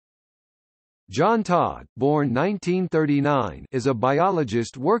John Todd, born 1939, is a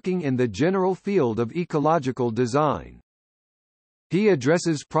biologist working in the general field of ecological design. He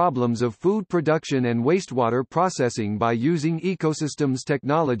addresses problems of food production and wastewater processing by using ecosystems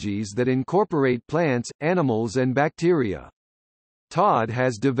technologies that incorporate plants, animals and bacteria. Todd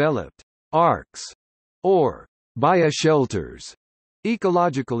has developed Arks, or bioshelters,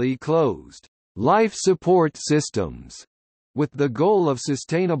 ecologically closed life support systems, with the goal of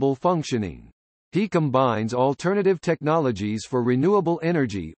sustainable functioning. He combines alternative technologies for renewable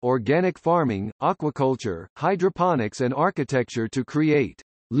energy, organic farming, aquaculture, hydroponics and architecture to create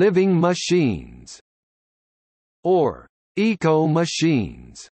living machines, or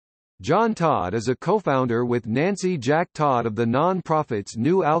eco-machines. John Todd is a co-founder with Nancy Jack Todd of the non-profits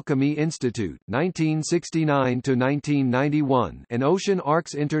New Alchemy Institute (1969–1991) and Ocean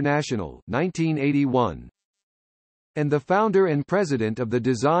Arks International (1981), and the founder and president of the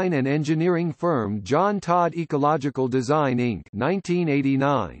design and engineering firm John Todd Ecological Design Inc.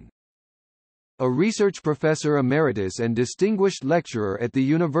 1989. A research professor emeritus and distinguished lecturer at the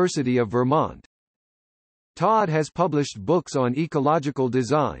University of Vermont, Todd has published books on ecological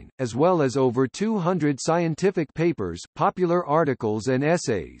design, as well as over 200 scientific papers, popular articles and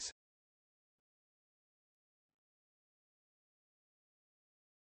essays.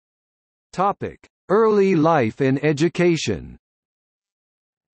 Topic: Early life and education.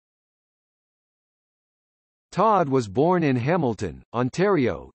 Todd was born in Hamilton,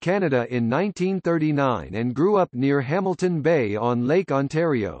 Ontario, Canada in 1939 and grew up near Hamilton Bay on Lake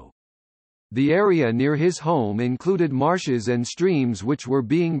Ontario. The area near his home included marshes and streams which were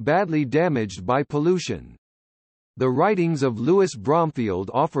being badly damaged by pollution. The writings of Louis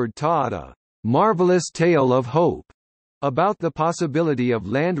Bromfield offered Todd a marvelous tale of hope about the possibility of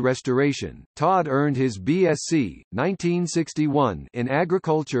land restoration. Todd earned his BSc, 1961, in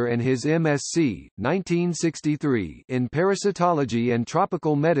agriculture and his MSc, 1963, in parasitology and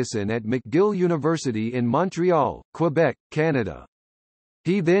tropical medicine at McGill University in Montreal, Quebec, Canada.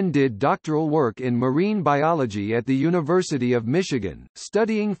 He then did doctoral work in marine biology at the University of Michigan,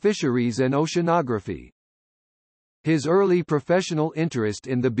 studying fisheries and oceanography. His early professional interest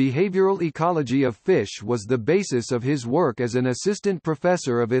in the behavioral ecology of fish was the basis of his work as an assistant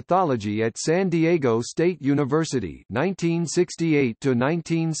professor of ethology at San Diego State University, 1968 to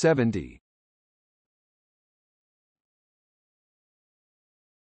 1970.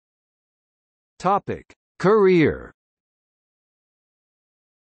 Topic: Career.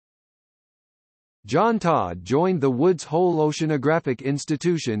 John Todd joined the Woods Hole Oceanographic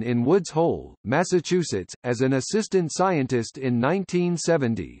Institution in Woods Hole, Massachusetts, as an assistant scientist in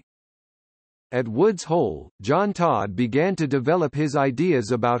 1970. At Woods Hole, John Todd began to develop his ideas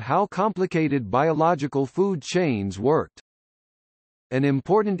about how complicated biological food chains worked. An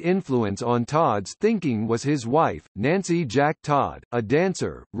important influence on Todd's thinking was his wife, Nancy Jack Todd, a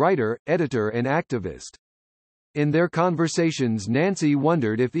dancer, writer, editor and activist. In their conversations, Nancy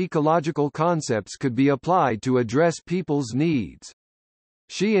wondered if ecological concepts could be applied to address people's needs.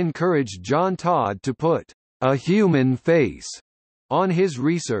 She encouraged John Todd to put a human face on his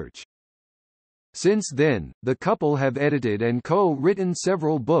research. Since then, the couple have edited and co-written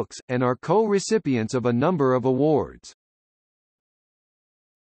several books, and are co-recipients of a number of awards.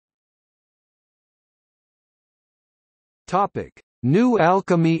 Topic: New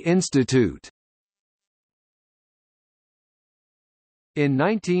Alchemy Institute. In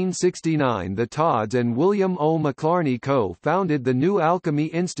 1969 the Todds and William O. McLarney co-founded the New Alchemy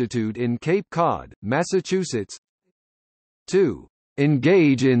Institute in Cape Cod, Massachusetts, to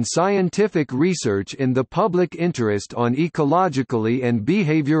engage in scientific research in the public interest on ecologically and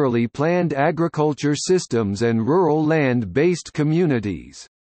behaviorally planned agriculture systems and rural land-based communities.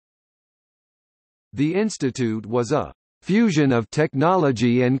 The institute was a fusion of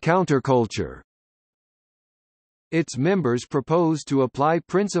technology and counterculture. Its members propose to apply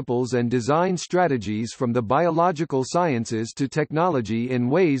principles and design strategies from the biological sciences to technology in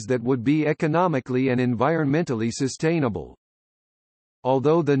ways that would be economically and environmentally sustainable.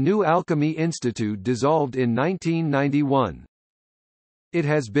 Although the New Alchemy Institute dissolved in 1991, it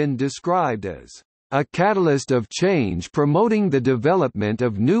has been described as a catalyst of change promoting the development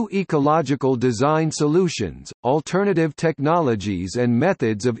of new ecological design solutions, alternative technologies and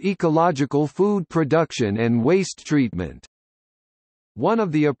methods of ecological food production and waste treatment. One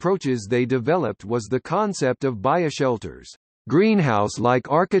of the approaches they developed was the concept of bioshelters, greenhouse-like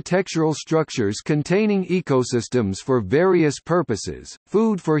architectural structures containing ecosystems for various purposes,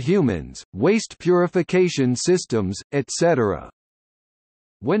 food for humans, waste purification systems, etc.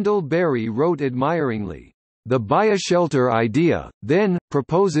 Wendell Berry wrote admiringly, The bioshelter idea, then,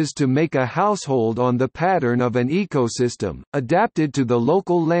 proposes to make a household on the pattern of an ecosystem, adapted to the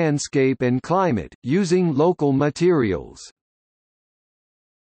local landscape and climate, using local materials.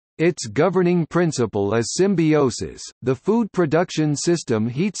 Its governing principle is symbiosis. The food production system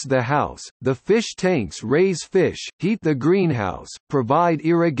heats the house, the fish tanks raise fish, heat the greenhouse, provide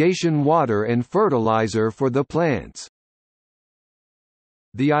irrigation water and fertilizer for the plants.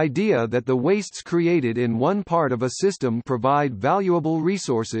 The idea that the wastes created in one part of a system provide valuable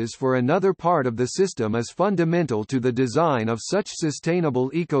resources for another part of the system is fundamental to the design of such sustainable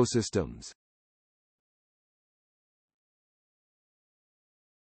ecosystems.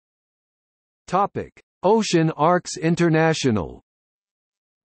 Topic: Ocean Arks International.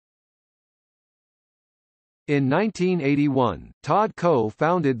 In 1981, Todd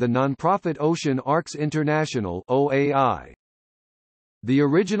co-founded the nonprofit Ocean Arks International (OAI). The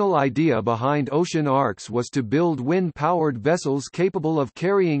original idea behind Ocean Arks was to build wind-powered vessels capable of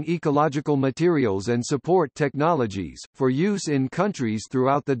carrying ecological materials and support technologies, for use in countries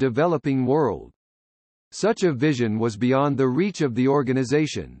throughout the developing world. Such a vision was beyond the reach of the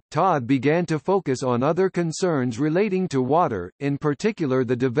organization. Todd began to focus on other concerns relating to water, in particular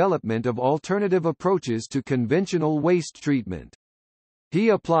the development of alternative approaches to conventional waste treatment. He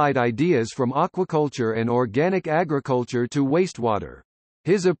applied ideas from aquaculture and organic agriculture to wastewater.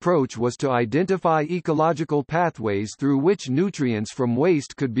 His approach was to identify ecological pathways through which nutrients from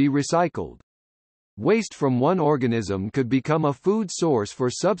waste could be recycled. Waste from one organism could become a food source for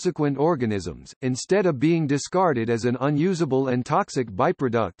subsequent organisms, instead of being discarded as an unusable and toxic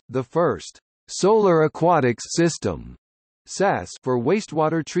byproduct. The first solar aquatics system (SAS) for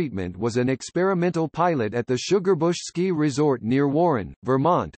wastewater treatment was an experimental pilot at the Sugarbush Ski Resort near Warren,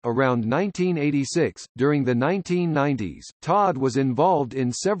 Vermont, around 1986. During the 1990s, Todd was involved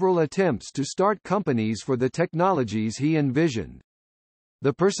in several attempts to start companies for the technologies he envisioned.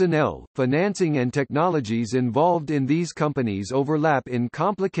 The personnel, financing and technologies involved in these companies overlap in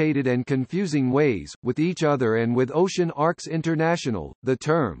complicated and confusing ways, with each other and with Ocean Arks International. The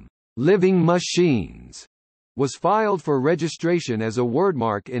term, living machines, was filed for registration as a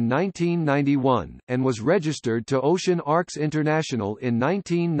wordmark in 1991, and was registered to Ocean Arks International in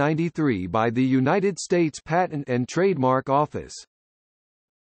 1993 by the United States Patent and Trademark Office.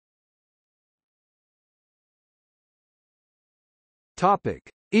 Topic: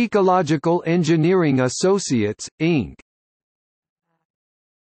 Ecological Engineering Associates, Inc.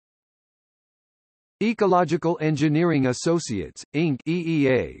 Ecological Engineering Associates, Inc.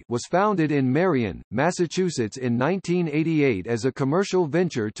 (EEA) was founded in Marion, Massachusetts in 1988 as a commercial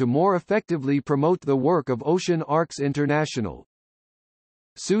venture to more effectively promote the work of Ocean Arks International.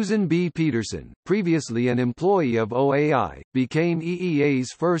 Susan B. Peterson, previously an employee of OAI, became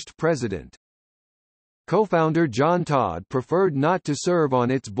EEA's first president. Co-founder John Todd preferred not to serve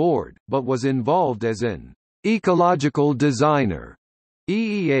on its board, but was involved as an ecological designer.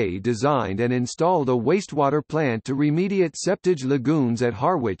 EEA designed and installed a wastewater plant to remediate septage lagoons at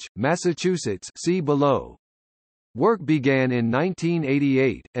Harwich, Massachusetts, see below. Work began in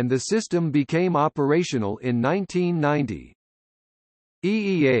 1988, and the system became operational in 1990.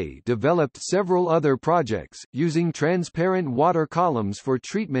 EEA developed several other projects, using transparent water columns for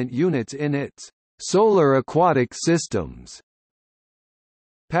treatment units in its solar aquatic systems.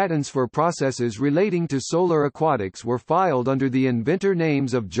 Patents for processes relating to solar aquatics were filed under the inventor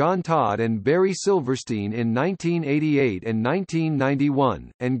names of John Todd and Barry Silverstein in 1988 and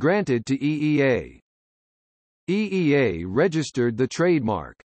 1991, and granted to EEA. EEA registered the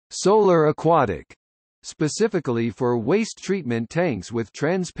trademark, solar aquatic, specifically for waste treatment tanks with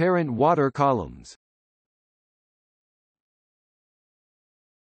transparent water columns.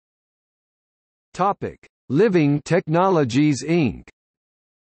 Topic: Living Technologies Inc.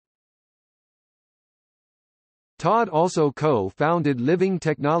 Todd also co-founded Living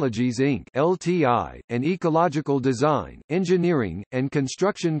Technologies Inc. (LTI), an ecological design, engineering, and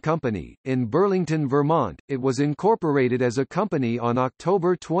construction company. In Burlington, Vermont, it was incorporated as a company on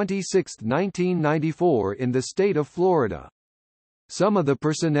October 26, 1994 in the state of Florida. Some of the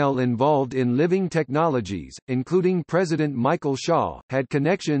personnel involved in Living Technologies, including President Michael Shaw, had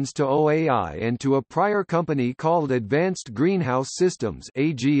connections to OAI and to a prior company called Advanced Greenhouse Systems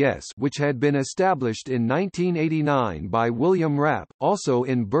 (AGS), which had been established in 1989 by William Rapp, also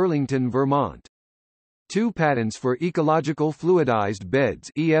in Burlington, Vermont. 2 patents for ecological fluidized beds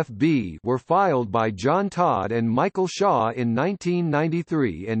 (EFB) were filed by John Todd and Michael Shaw in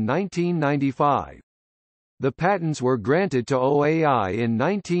 1993 and 1995. The patents were granted to OAI in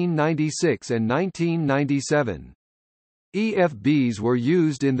 1996 and 1997. EFBs were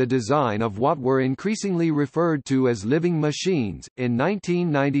used in the design of what were increasingly referred to as living machines. In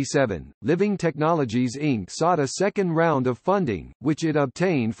 1997, Living Technologies Inc. sought a second round of funding, which it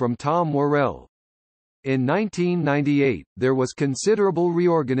obtained from Tom Worrell. In 1998, there was considerable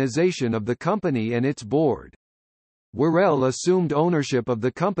reorganization of the company and its board. Worrell assumed ownership of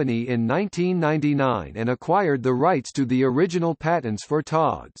the company in 1999 and acquired the rights to the original patents for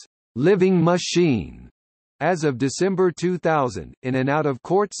Todd's living machine. As of December 2000, in an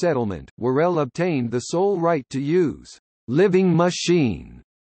out-of-court settlement, Worrell obtained the sole right to use living machine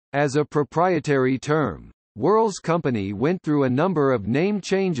as a proprietary term. Worrell's company went through a number of name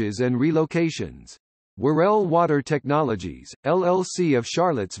changes and relocations. Worrell Water Technologies, LLC of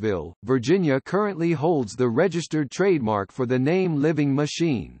Charlottesville, Virginia currently holds the registered trademark for the name Living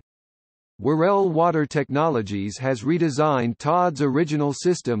Machine. Worrell Water Technologies has redesigned Todd's original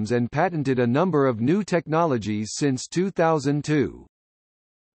systems and patented a number of new technologies since 2002.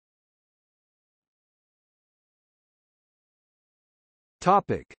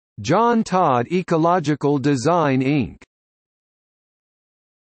 Topic: John Todd Ecological Design Inc.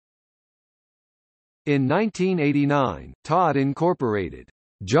 In 1989, Todd incorporated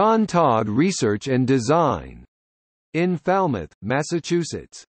John Todd Research and Design in Falmouth,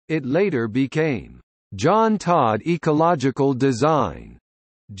 Massachusetts. It later became John Todd Ecological Design,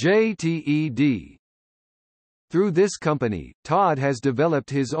 JTED. Through this company, Todd has developed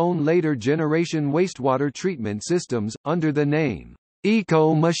his own later-generation wastewater treatment systems, under the name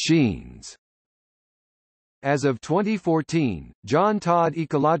Eco Machines. As of 2014, John Todd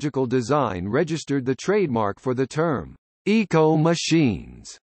Ecological Design registered the trademark for the term Eco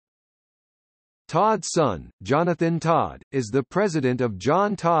Machines. Todd's son, Jonathan Todd, is the president of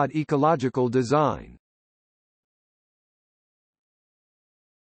John Todd Ecological Design.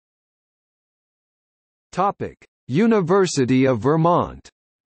 Topic: University of Vermont.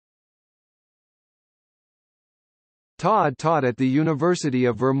 Todd taught at the University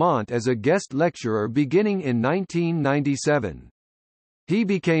of Vermont as a guest lecturer beginning in 1997. He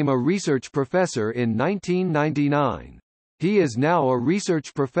became a research professor in 1999. He is now a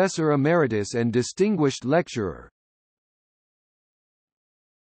research professor emeritus and distinguished lecturer.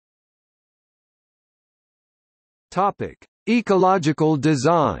 Topic: Ecological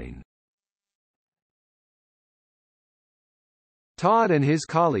design. Todd and his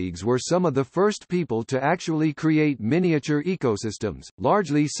colleagues were some of the first people to actually create miniature ecosystems,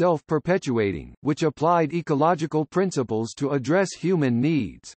 largely self-perpetuating, which applied ecological principles to address human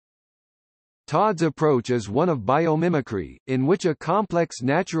needs. Todd's approach is one of biomimicry, in which a complex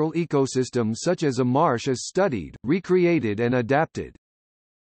natural ecosystem such as a marsh is studied, recreated and adapted.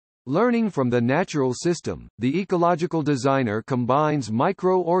 Learning from the natural system, the ecological designer combines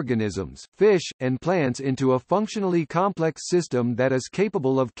microorganisms, fish, and plants into a functionally complex system that is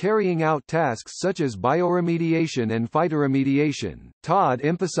capable of carrying out tasks such as bioremediation and phytoremediation. Todd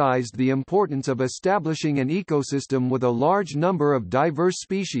emphasized the importance of establishing an ecosystem with a large number of diverse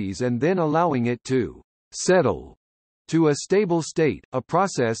species and then allowing it to settle to a stable state, a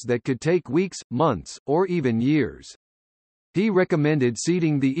process that could take weeks, months, or even years. He recommended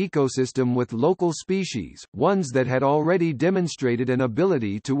seeding the ecosystem with local species, ones that had already demonstrated an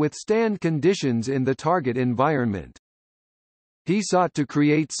ability to withstand conditions in the target environment. He sought to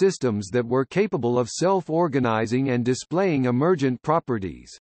create systems that were capable of self-organizing and displaying emergent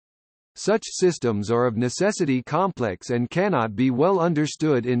properties. Such systems are of necessity complex and cannot be well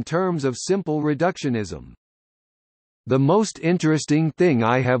understood in terms of simple reductionism. The most interesting thing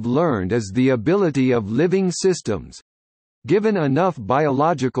I have learned is the ability of living systems, given enough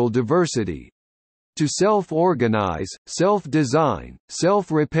biological diversity, to self-organize, self-design,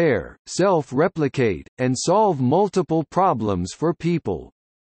 self-repair, self-replicate, and solve multiple problems for people.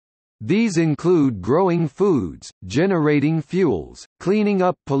 These include growing foods, generating fuels, cleaning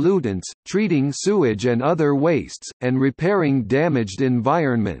up pollutants, treating sewage and other wastes, and repairing damaged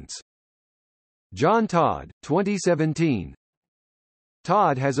environments. John Todd, 2017.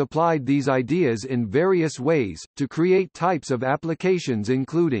 Todd has applied these ideas in various ways, to create types of applications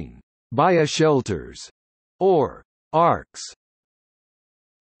including bioshelters, or Arks,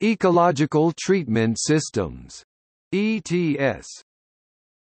 ecological treatment systems, ETS,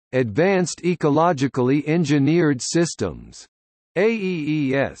 advanced ecologically engineered systems,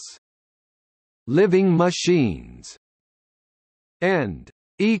 AEES, living machines, and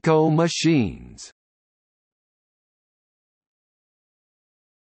eco-machines.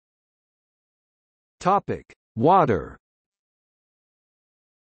 Topic: Water.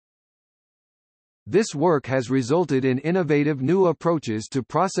 This work has resulted in innovative new approaches to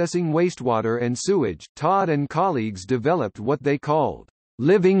processing wastewater and sewage. Todd and colleagues developed what they called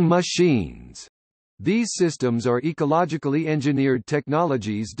living machines. These systems are ecologically engineered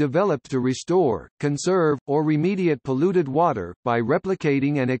technologies developed to restore, conserve, or remediate polluted water, by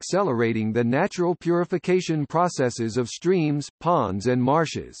replicating and accelerating the natural purification processes of streams, ponds and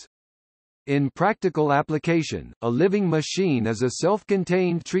marshes. In practical application, a living machine is a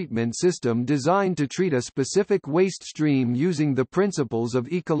self-contained treatment system designed to treat a specific waste stream using the principles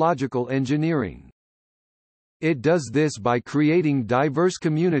of ecological engineering. It does this by creating diverse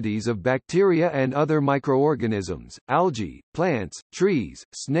communities of bacteria and other microorganisms, algae, plants, trees,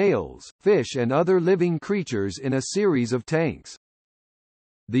 snails, fish and other living creatures in a series of tanks.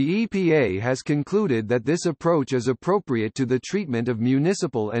 The EPA has concluded that this approach is appropriate to the treatment of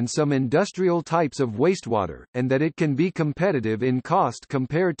municipal and some industrial types of wastewater, and that it can be competitive in cost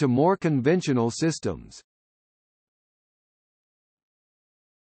compared to more conventional systems.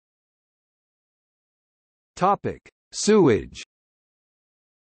 Topic: Sewage.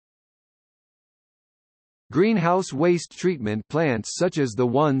 Greenhouse waste treatment plants such as the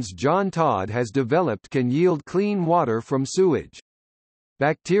ones John Todd has developed can yield clean water from sewage.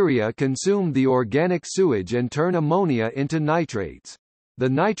 Bacteria consume the organic sewage and turn ammonia into nitrates. The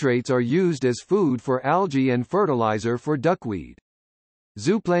nitrates are used as food for algae and fertilizer for duckweed.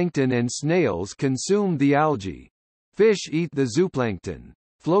 Zooplankton and snails consume the algae. Fish eat the zooplankton.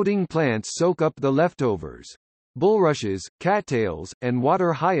 Floating plants soak up the leftovers. Bulrushes, cattails, and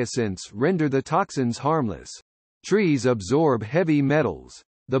water hyacinths render the toxins harmless. Trees absorb heavy metals.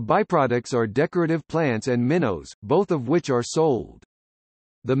 The byproducts are decorative plants and minnows, both of which are sold.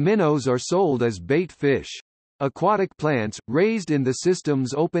 The minnows are sold as bait fish. Aquatic plants, raised in the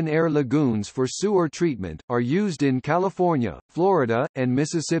system's open-air lagoons for sewer treatment, are used in California, Florida, and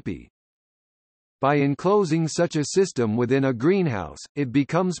Mississippi. By enclosing such a system within a greenhouse, it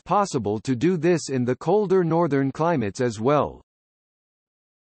becomes possible to do this in the colder northern climates as well.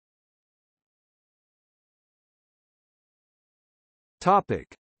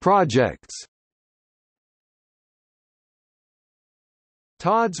 Topic: Projects.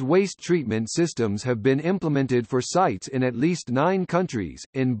 Todd's waste treatment systems have been implemented for sites in at least 9 countries,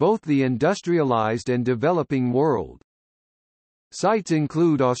 in both the industrialized and developing world. Sites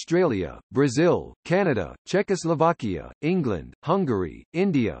include Australia, Brazil, Canada, Czechoslovakia, England, Hungary,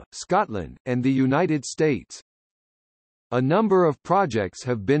 India, Scotland, and the United States. A number of projects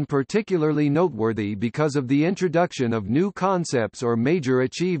have been particularly noteworthy because of the introduction of new concepts or major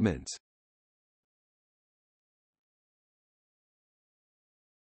achievements.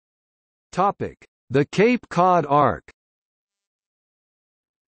 The Cape Cod Ark.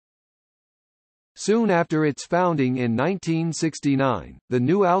 Soon after its founding in 1969, the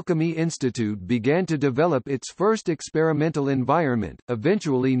new Alchemy Institute began to develop its first experimental environment,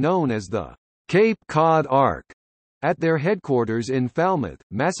 eventually known as the Cape Cod Ark, at their headquarters in Falmouth,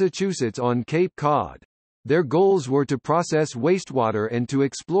 Massachusetts on Cape Cod. Their goals were to process wastewater and to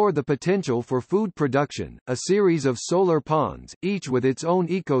explore the potential for food production. A series of solar ponds, each with its own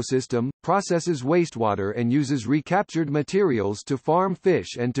ecosystem, processes wastewater and uses recaptured materials to farm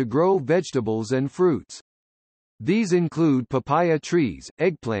fish and to grow vegetables and fruits. These include papaya trees,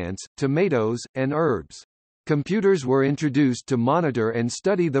 eggplants, tomatoes, and herbs. Computers were introduced to monitor and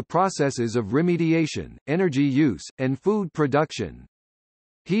study the processes of remediation, energy use, and food production.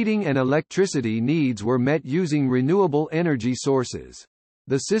 Heating and electricity needs were met using renewable energy sources.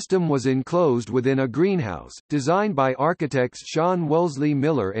 The system was enclosed within a greenhouse, designed by architects Sean Wellesley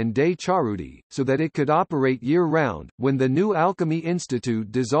Miller and Day Charuti, so that it could operate year-round. When the new Alchemy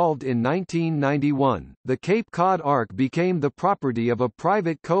Institute dissolved in 1991, the Cape Cod Ark became the property of a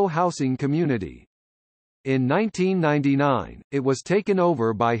private co-housing community. In 1999, it was taken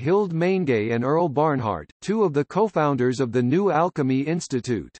over by Hild Maingay and Earl Barnhart, 2 of the co-founders of the new Alchemy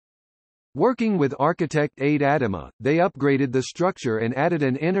Institute. Working with architect Ade Adama, they upgraded the structure and added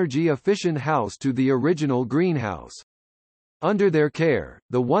an energy-efficient house to the original greenhouse. Under their care,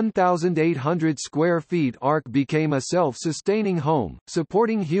 the 1,800 square feet Ark became a self-sustaining home,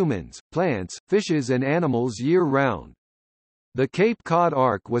 supporting humans, plants, fishes and animals year-round. The Cape Cod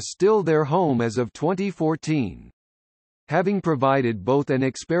Ark was still their home as of 2014. Having provided both an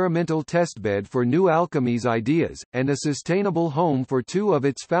experimental testbed for New Alchemy's ideas, and a sustainable home for 2 of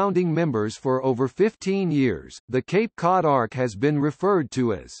its founding members for over 15 years, the Cape Cod Ark has been referred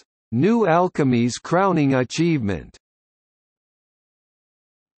to as New Alchemy's crowning achievement.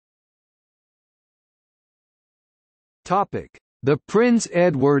 The Prince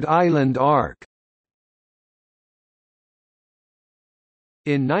Edward Island Ark.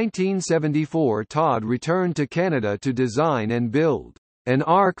 In 1974, Todd returned to Canada to design and build an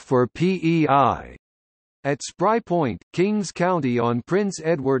Ark for PEI at Spry Point, Kings County on Prince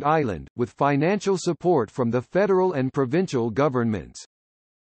Edward Island, with financial support from the federal and provincial governments.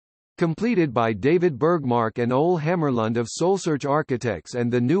 Completed by David Bergmark and Ole Hammerlund of Solsearch Architects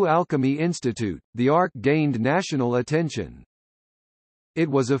and the new Alchemy Institute, the Ark gained national attention. It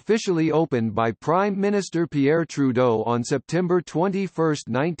was officially opened by Prime Minister Pierre Trudeau on September 21,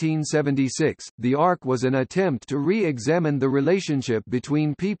 1976. The Ark was an attempt to re-examine the relationship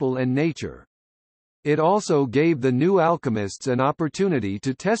between people and nature. It also gave the new alchemists an opportunity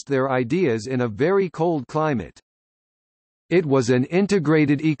to test their ideas in a very cold climate. It was an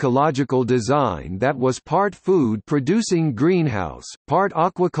integrated ecological design that was part food-producing greenhouse, part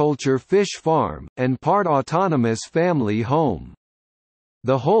aquaculture fish farm, and part autonomous family home.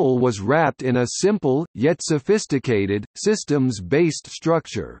 The whole was wrapped in a simple, yet sophisticated, systems-based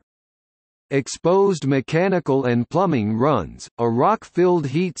structure. Exposed mechanical and plumbing runs, a rock-filled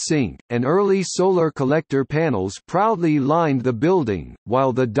heat sink, and early solar collector panels proudly lined the building,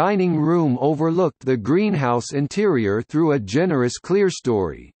 while the dining room overlooked the greenhouse interior through a generous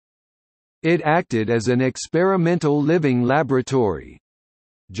clerestory. It acted as an experimental living laboratory.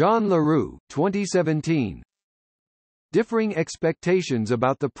 John LaRue, 2017. Differing expectations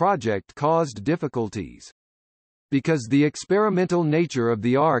about the project caused difficulties. Because the experimental nature of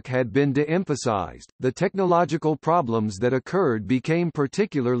the Ark had been de-emphasized, the technological problems that occurred became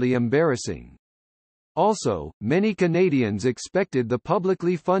particularly embarrassing. Also, many Canadians expected the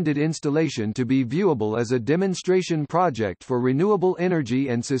publicly funded installation to be viewable as a demonstration project for renewable energy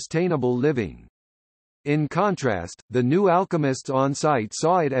and sustainable living. In contrast, the new alchemists on site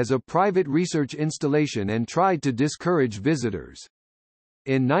saw it as a private research installation and tried to discourage visitors.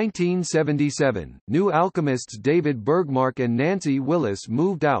 In 1977, new alchemists David Bergmark and Nancy Willis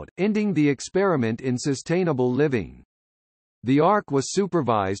moved out, ending the experiment in sustainable living. The Ark was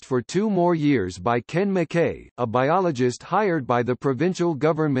supervised for 2 more years by Ken McKay, a biologist hired by the provincial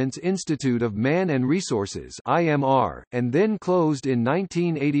government's Institute of Man and Resources (IMR), and then closed in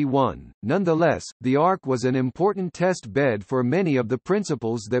 1981. Nonetheless, the Ark was an important test bed for many of the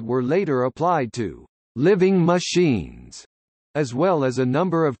principles that were later applied to living machines, as well as a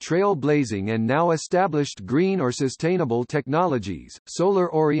number of trailblazing and now established green or sustainable technologies: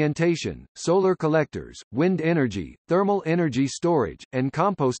 solar orientation, solar collectors, wind energy, thermal energy storage, and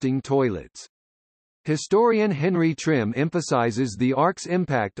composting toilets. Historian Henry Trim emphasizes the Ark's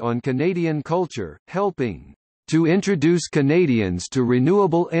impact on Canadian culture, helping to introduce Canadians to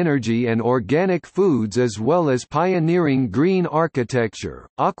renewable energy and organic foods as well as pioneering green architecture,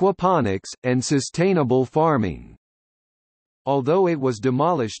 aquaponics, and sustainable farming. Although it was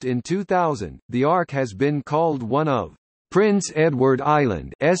demolished in 2000, the Ark has been called one of Prince Edward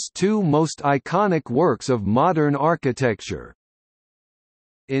Island's 2 most iconic works of modern architecture.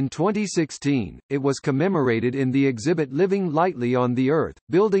 In 2016, it was commemorated in the exhibit Living Lightly on the Earth,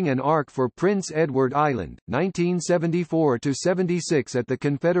 Building an Ark for Prince Edward Island, 1974–76 at the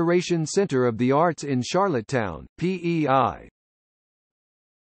Confederation Center of the Arts in Charlottetown, PEI.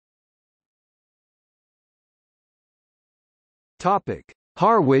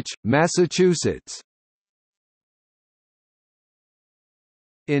 Harwich, Massachusetts.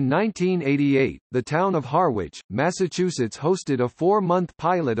 In 1988, the town of Harwich, Massachusetts hosted a 4-month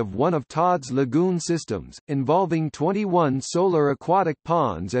pilot of one of Todd's lagoon systems, involving 21 solar aquatic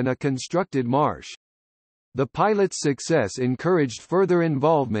ponds and a constructed marsh. The pilot's success encouraged further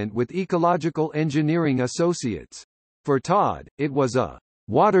involvement with Ecological Engineering Associates. For Todd, it was a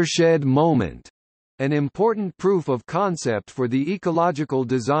watershed moment, an important proof of concept for the ecological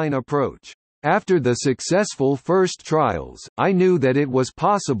design approach. After the successful first trials, I knew that it was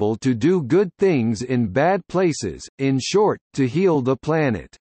possible to do good things in bad places, in short, to heal the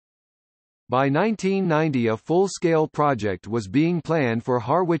planet. By 1990, a full-scale project was being planned for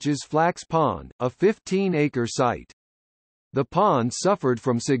Harwich's Flax Pond, a 15-acre site. The pond suffered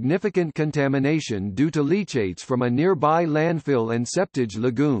from significant contamination due to leachates from a nearby landfill and septage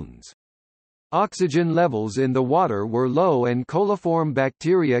lagoons. Oxygen levels in the water were low and coliform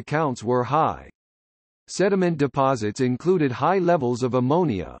bacteria counts were high. Sediment deposits included high levels of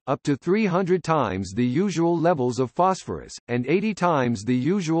ammonia, up to 300 times the usual levels of phosphorus, and 80 times the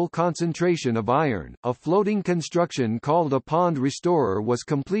usual concentration of iron. A floating construction called a pond restorer was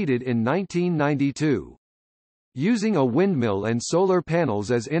completed in 1992. Using a windmill and solar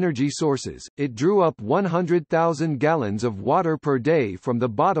panels as energy sources, it drew up 100,000 gallons of water per day from the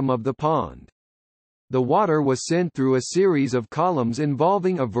bottom of the pond. The water was sent through a series of columns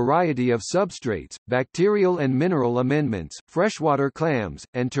involving a variety of substrates, bacterial and mineral amendments, freshwater clams,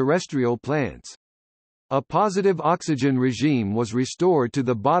 and terrestrial plants. A positive oxygen regime was restored to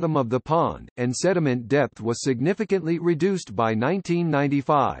the bottom of the pond, and sediment depth was significantly reduced by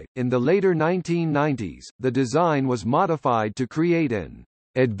 1995. In the later 1990s, the design was modified to create an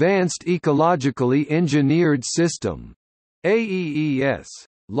Advanced Ecologically Engineered System, AEES.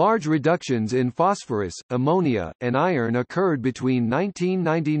 Large reductions in phosphorus, ammonia, and iron occurred between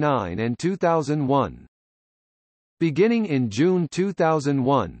 1999 and 2001. Beginning in June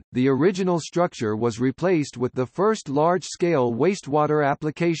 2001, the original structure was replaced with the first large-scale wastewater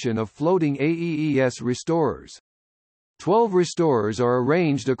application of floating AEES restorers. 12 restorers are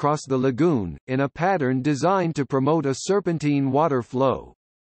arranged across the lagoon, in a pattern designed to promote a serpentine water flow.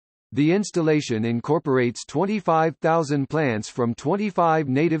 The installation incorporates 25,000 plants from 25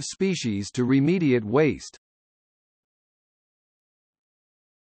 native species to remediate waste.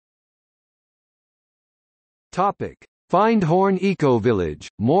 Topic: Findhorn Ecovillage,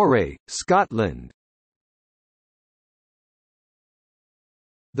 Moray, Scotland.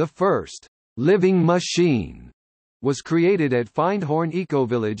 The first living machine was created at Findhorn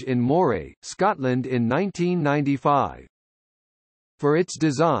Ecovillage in Moray, Scotland in 1995. For its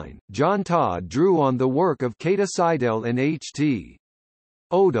design, John Todd drew on the work of Kata Seidel and H.T.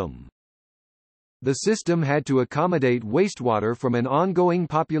 Odom. The system had to accommodate wastewater from an ongoing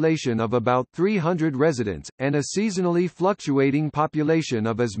population of about 300 residents, and a seasonally fluctuating population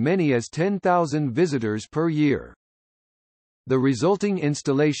of as many as 10,000 visitors per year. The resulting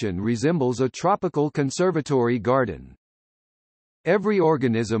installation resembles a tropical conservatory garden. Every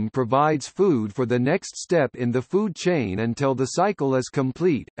organism provides food for the next step in the food chain until the cycle is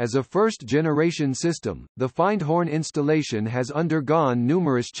complete. As a first-generation system, the Findhorn installation has undergone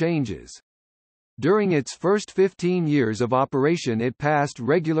numerous changes. During its first 15 years of operation, it passed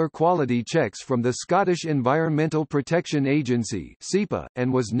regular quality checks from the Scottish Environmental Protection Agency (SEPA),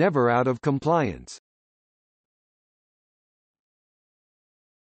 and was never out of compliance.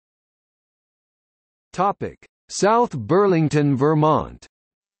 Topic: South Burlington, Vermont.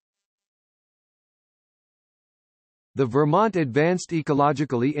 The Vermont Advanced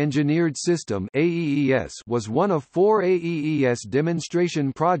Ecologically Engineered System (AEES) was one of 4 AEES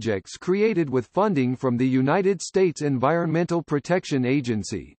demonstration projects created with funding from the United States Environmental Protection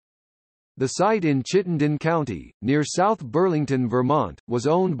Agency. The site in Chittenden County, near South Burlington, Vermont, was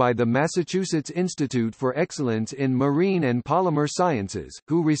owned by the Massachusetts Institute for Excellence in Marine and Polymer Sciences,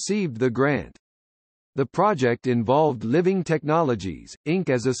 who received the grant. The project involved Living Technologies, Inc.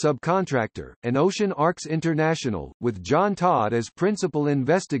 as a subcontractor, and Ocean Arks International, with John Todd as principal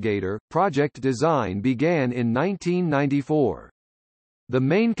investigator. Project design began in 1994. The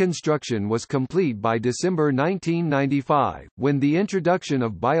main construction was complete by December 1995, when the introduction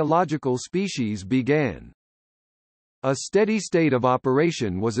of biological species began. A steady state of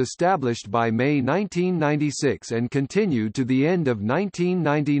operation was established by May 1996 and continued to the end of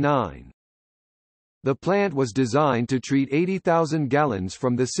 1999. The plant was designed to treat 80,000 gallons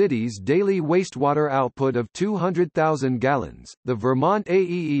from the city's daily wastewater output of 200,000 gallons. The Vermont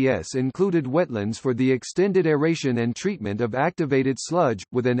AEES included wetlands for the extended aeration and treatment of activated sludge,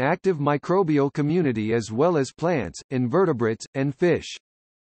 with an active microbial community as well as plants, invertebrates, and fish.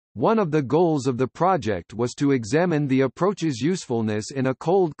 One of the goals of the project was to examine the approach's usefulness in a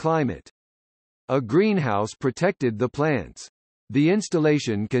cold climate. A greenhouse protected the plants. The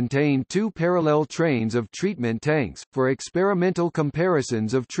installation contained 2 parallel trains of treatment tanks, for experimental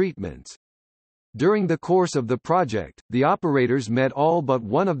comparisons of treatments. During the course of the project, the operators met all but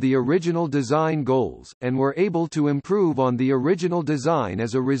one of the original design goals, and were able to improve on the original design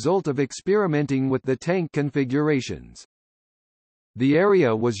as a result of experimenting with the tank configurations. The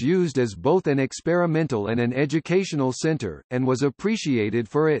area was used as both an experimental and an educational center, and was appreciated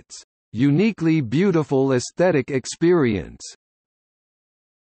for its uniquely beautiful aesthetic experience.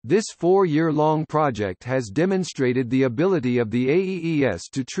 This 4-year-long project has demonstrated the ability of the AEES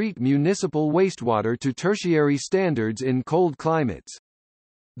to treat municipal wastewater to tertiary standards in cold climates.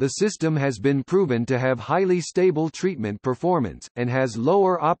 The system has been proven to have highly stable treatment performance, and has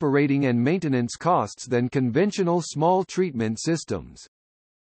lower operating and maintenance costs than conventional small treatment systems.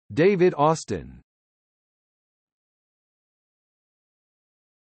 David Austin.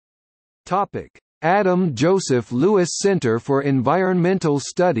 Topic: Adam Joseph Lewis Center for Environmental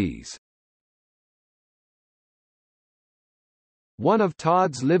Studies. One of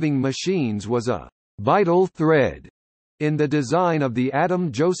Todd's living machines was a vital thread in the design of the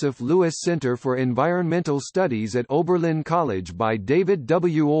Adam Joseph Lewis Center for Environmental Studies at Oberlin College by David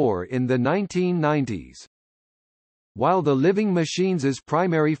W. Orr in the 1990s. While the living machine's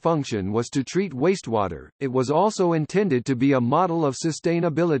primary function was to treat wastewater, it was also intended to be a model of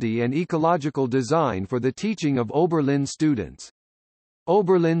sustainability and ecological design for the teaching of Oberlin students.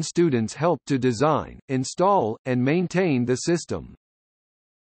 Oberlin students helped to design, install, and maintain the system.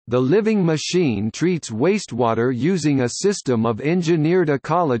 The living machine treats wastewater using a system of engineered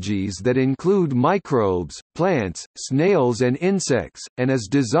ecologies that include microbes, plants, snails and insects, and is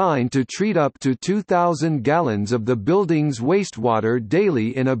designed to treat up to 2,000 gallons of the building's wastewater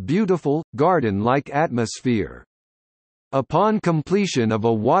daily in a beautiful, garden-like atmosphere. Upon completion of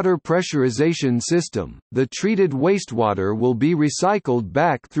a water pressurization system, the treated wastewater will be recycled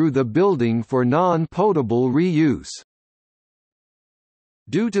back through the building for non-potable reuse.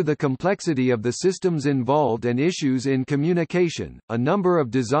 Due to the complexity of the systems involved and issues in communication, a number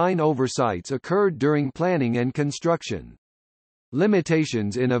of design oversights occurred during planning and construction.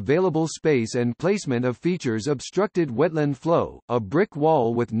 Limitations in available space and placement of features obstructed wetland flow, a brick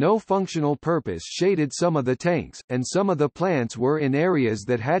wall with no functional purpose shaded some of the tanks, and some of the plants were in areas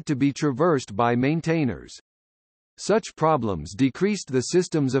that had to be traversed by maintainers. Such problems decreased the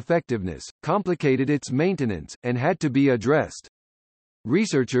system's effectiveness, complicated its maintenance, and had to be addressed.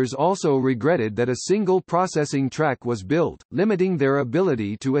 Researchers also regretted that a single processing track was built, limiting their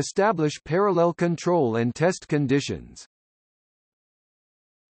ability to establish parallel control and test conditions.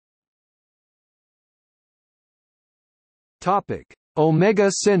 Topic: Omega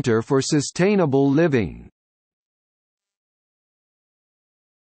Center for Sustainable Living.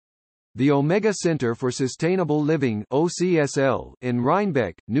 The Omega Center for Sustainable Living (OCSL) in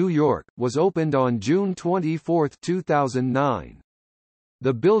Rhinebeck, New York, was opened on June 24, 2009.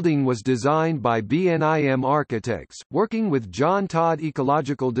 The building was designed by BNIM Architects, working with John Todd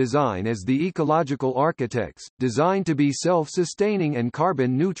Ecological Design as the ecological architects. Designed to be self-sustaining and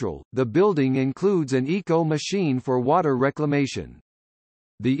carbon neutral, the building includes an eco-machine for water reclamation.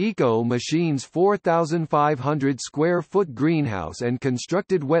 The eco-machine's 4,500 square foot greenhouse and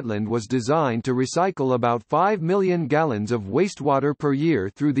constructed wetland was designed to recycle about 5 million gallons of wastewater per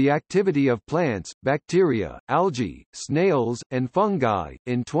year through the activity of plants, bacteria, algae, snails, and fungi.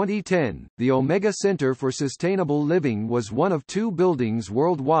 In 2010, the Omega Center for Sustainable Living was one of 2 buildings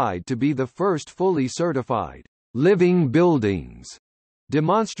worldwide to be the first fully certified living buildings,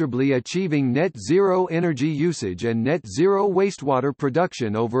 demonstrably achieving net zero energy usage and net zero wastewater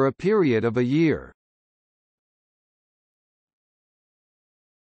production over a period of a year.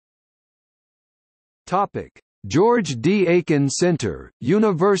 Topic: George D. Aiken Center,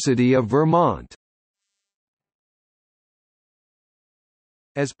 University of Vermont.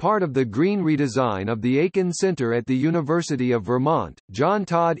 As part of the green redesign of the Aiken Center at the University of Vermont, John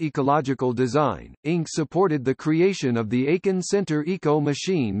Todd Ecological Design, Inc. supported the creation of the Aiken Center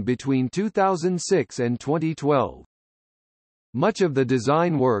Eco-Machine between 2006 and 2012. Much of the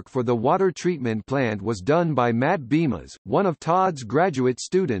design work for the water treatment plant was done by Matt Bemas, one of Todd's graduate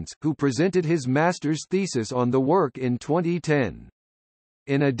students, who presented his master's thesis on the work in 2010.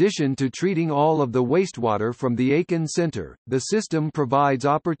 In addition to treating all of the wastewater from the Aiken Center, the system provides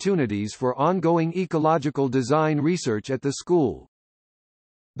opportunities for ongoing ecological design research at the school.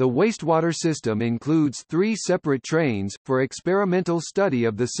 The wastewater system includes 3 separate trains, for experimental study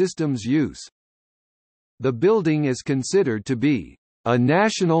of the system's use. The building is considered to be a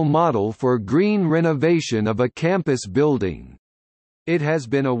national model for green renovation of a campus building. It has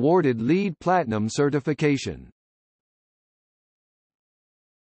been awarded LEED Platinum certification.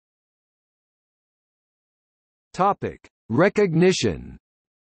 Topic: Recognition.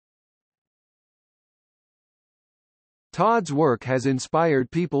 Todd's work has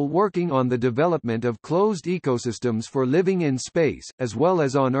inspired people working on the development of closed ecosystems for living in space, as well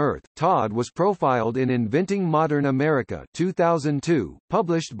as on Earth. Todd was profiled in Inventing Modern America 2002,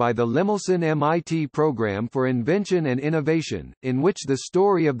 published by the Lemelson MIT Program for Invention and Innovation, in which the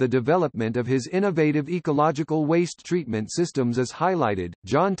story of the development of his innovative ecological waste treatment systems is highlighted.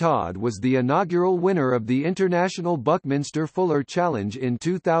 John Todd was the inaugural winner of the International Buckminster Fuller Challenge in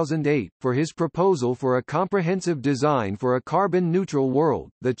 2008, for his proposal for a comprehensive design for a carbon-neutral world,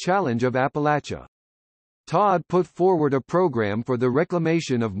 the Challenge of Appalachia. Todd put forward a program for the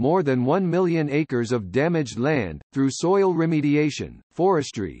reclamation of more than 1 million acres of damaged land, through soil remediation,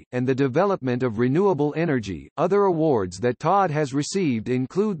 forestry, and the development of renewable energy. Other awards that Todd has received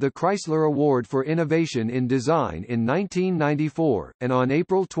include the Chrysler Award for Innovation in Design in 1994, and on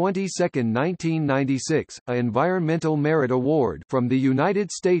April 22, 1996, an Environmental Merit Award from the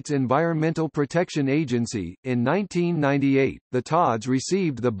United States Environmental Protection Agency. In 1998, the Todds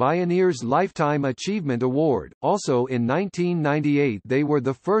received the Bioneers Lifetime Achievement Award. Also in 1998, they were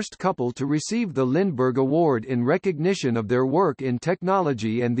the first couple to receive the Lindbergh Award in recognition of their work in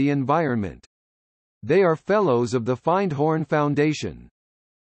technology and the environment. They are Fellows of the Findhorn Foundation.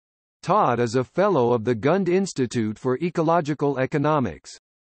 Todd is a Fellow of the Gund Institute for Ecological Economics.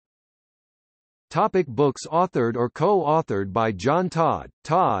 Topic: books authored or co-authored by John Todd,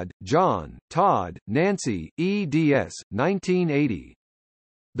 Todd, John, Todd, Nancy, eds. 1980.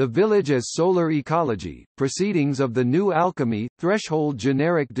 The Village as Solar Ecology, Proceedings of the New Alchemy, Threshold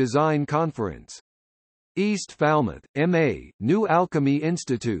Generic Design Conference. East Falmouth, M.A., New Alchemy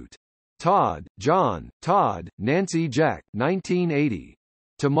Institute. Todd, John, Todd, Nancy Jack 1980.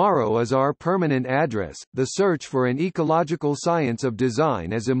 Tomorrow is Our Permanent Address, The Search for an Ecological Science of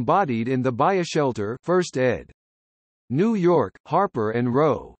Design as Embodied in the Bioshelter, 1st ed. New York, Harper &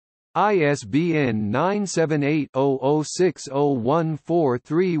 Row. ISBN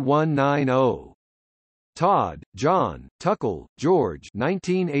 978-0060143190. Todd, John, Tuckle, George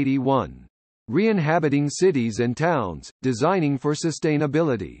 1981. Re-inhabiting Cities and Towns, Designing for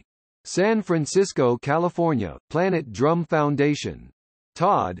Sustainability. San Francisco, California, Planet Drum Foundation.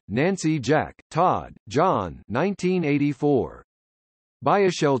 Todd, Nancy Jack, Todd, John 1984.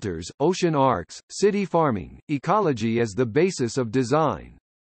 Bioshelters, Ocean Arks, City Farming, Ecology as the Basis of Design.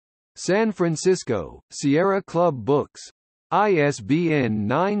 San Francisco, Sierra Club Books. ISBN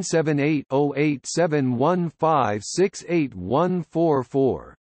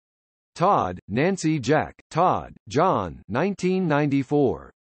 978-0871568144. Todd, Nancy Jack, Todd, John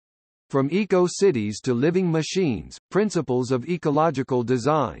 1994. From Eco-Cities to Living Machines, Principles of Ecological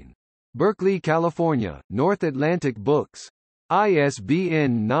Design. Berkeley, California, North Atlantic Books.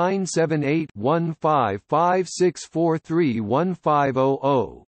 ISBN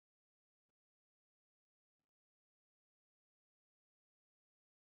 978-1556431500.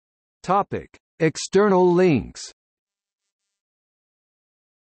 Topic: External links.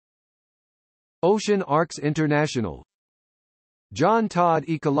 Ocean Arks International. John Todd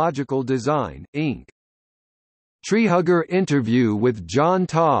Ecological Design, Inc. Treehugger interview with John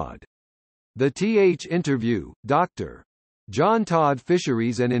Todd. The TH interview, Dr. John Todd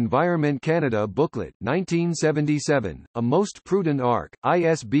Fisheries and Environment Canada Booklet 1977, A Most Prudent Ark,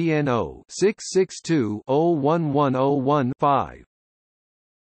 ISBN 0-662-01101-5.